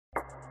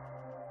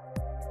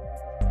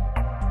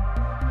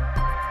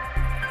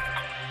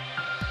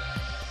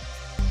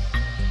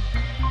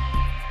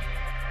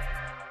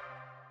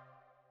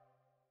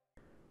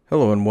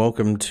Hello and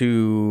welcome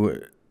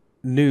to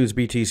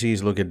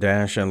NEWSBTC's look at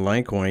Dash and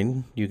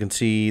Litecoin. You can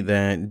see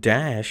that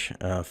Dash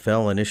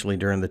fell initially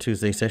during the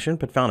Tuesday session,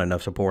 but found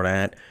enough support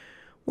at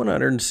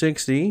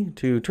 160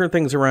 to turn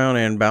things around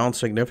and bounce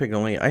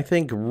significantly. I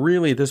think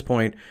really at this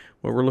point,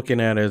 what we're looking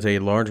at is a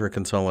larger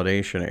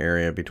consolidation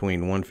area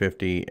between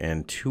 150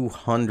 and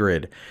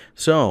 200.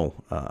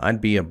 So I'd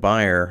be a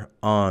buyer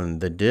on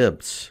the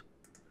dips.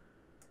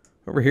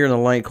 Over here in the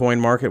Litecoin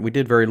market, we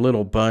did very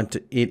little, but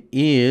it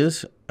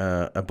is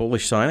a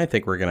bullish sign. I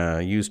think we're going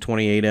to use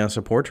 28 as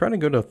support, trying to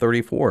go to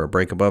 34. A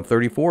break above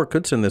 34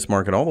 could send this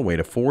market all the way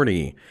to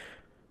 40.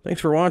 Thanks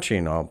for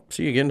watching. I'll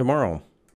see you again tomorrow.